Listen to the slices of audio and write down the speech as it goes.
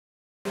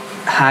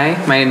Hi,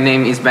 my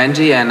name is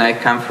Benji and I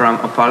come from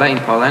Opole in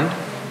Poland.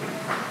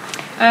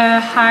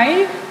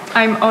 Hi,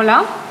 I'm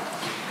Ola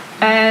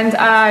and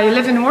I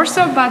live in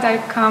Warsaw, but I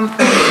come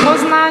from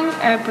Poznań,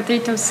 a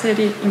potato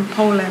city in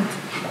Poland.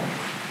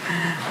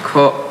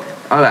 Cool.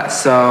 Ola,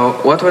 so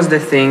what was the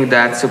thing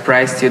that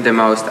surprised you the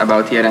most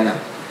about Llerena?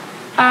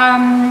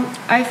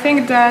 I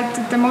think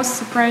that the most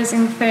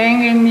surprising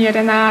thing in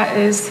Llerena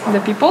is the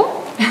people,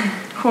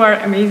 who are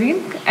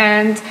amazing.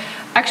 And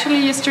actually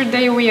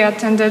yesterday we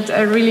attended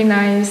a really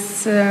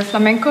nice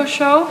flamenco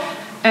show,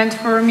 and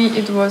for me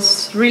it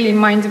was really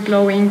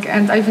mind-blowing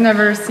and I've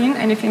never seen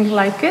anything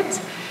like it.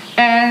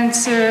 And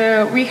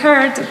we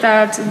heard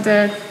that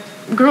the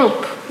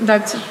group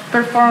that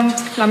performed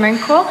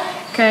flamenco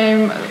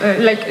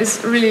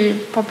is really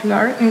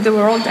popular in the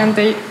world, and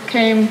they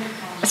came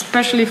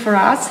especially for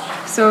us.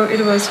 So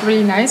it was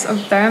really nice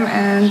of them,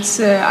 and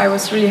I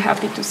was really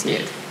happy to see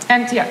it.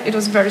 And yeah, it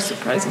was very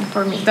surprising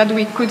for me that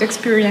we could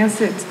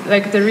experience it,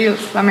 like the real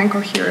flamenco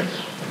here.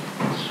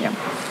 Yeah.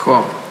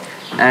 Cool.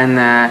 And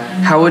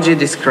how would you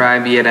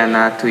describe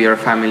Llerena to your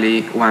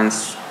family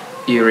once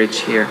you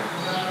reach here?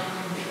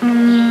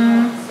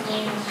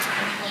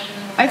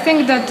 I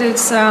think that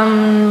it's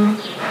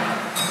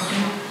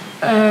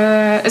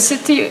a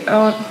city,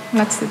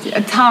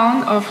 a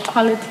town of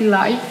quality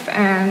life,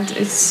 and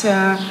it's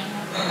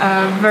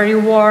very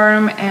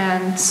warm,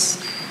 and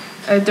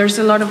there's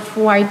a lot of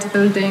white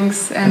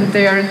buildings, and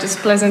they are just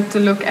pleasant to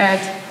look at,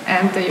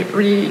 and they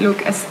really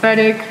look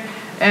aesthetic,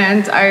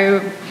 and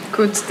I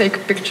could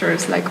take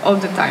pictures like all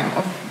the time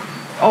of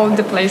all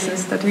the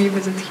places that we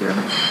visit here.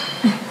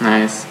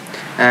 Nice.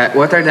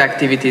 What are the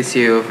activities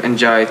you've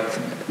enjoyed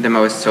the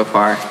most so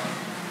far?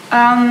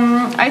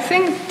 I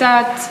think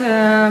that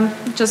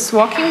just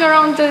walking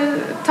around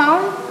the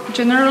town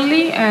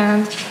generally,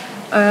 and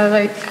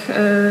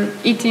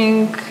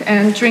eating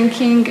and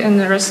drinking in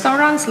the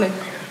restaurants,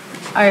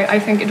 I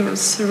think it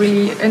was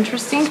really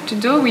interesting to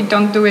do. We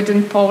don't do it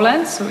in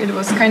Poland, so it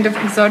was kind of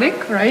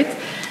exotic, right?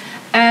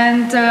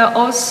 And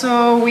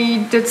also we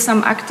did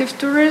some active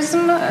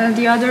tourism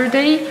the other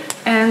day,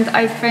 and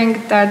I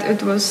think that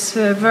it was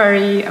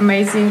very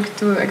amazing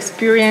to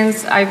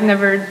experience. I've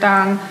never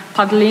done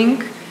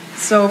paddling,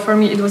 so for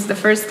me it was the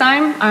first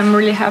time. I'm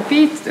really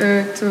happy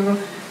to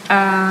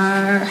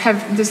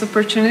have this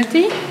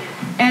opportunity,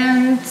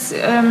 and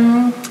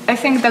I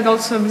think that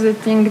also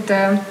visiting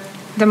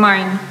the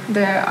mine,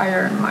 the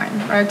iron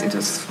mine, right? It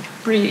was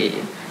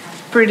really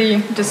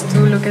pretty just to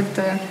look at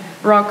the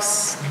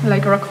rocks,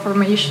 like rock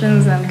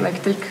formations, and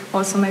take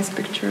also nice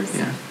pictures.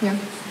 Yeah.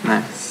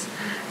 Nice.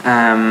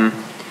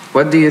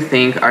 What do you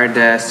think are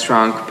the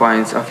strong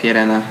points of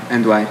Llerena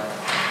and why?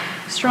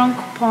 Strong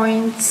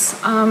points,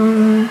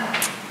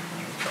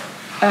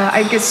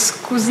 I guess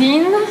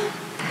cuisine,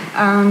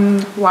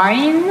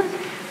 wine.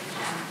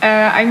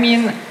 I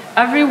mean,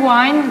 every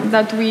wine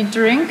that we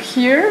drink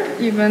here,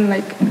 even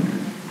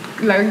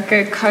like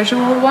a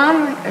casual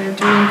one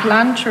during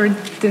lunch or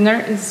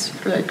dinner, is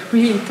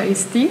really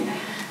tasty,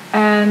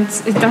 and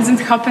it doesn't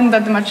happen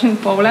that much in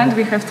Poland.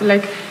 We have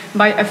to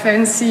buy a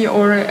fancy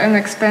or an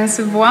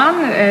expensive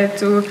one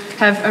to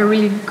have a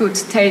really good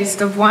taste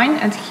of wine,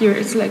 and here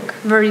it's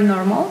very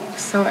normal.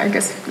 So I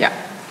guess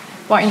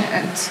wine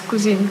and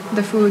cuisine,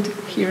 the food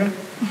here.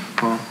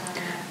 Cool.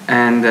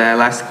 And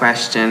last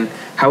question,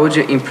 how would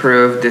you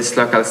improve this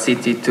local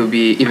city to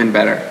be even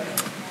better?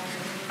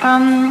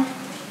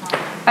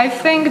 I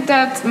think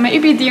that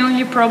maybe the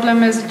only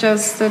problem is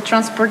just the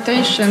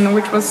transportation,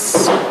 which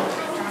was,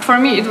 for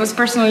me, it was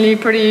personally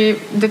pretty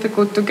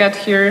difficult to get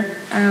here,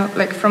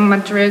 from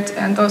Madrid,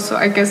 and also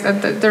I guess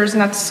that there's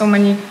not so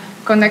many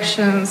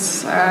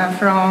connections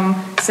from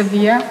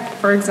Sevilla,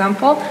 for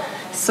example.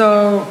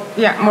 So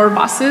more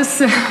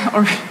buses,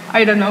 or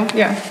I don't know,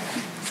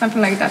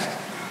 something like that.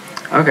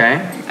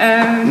 Okay.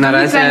 Na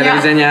razie, do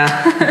widzenia.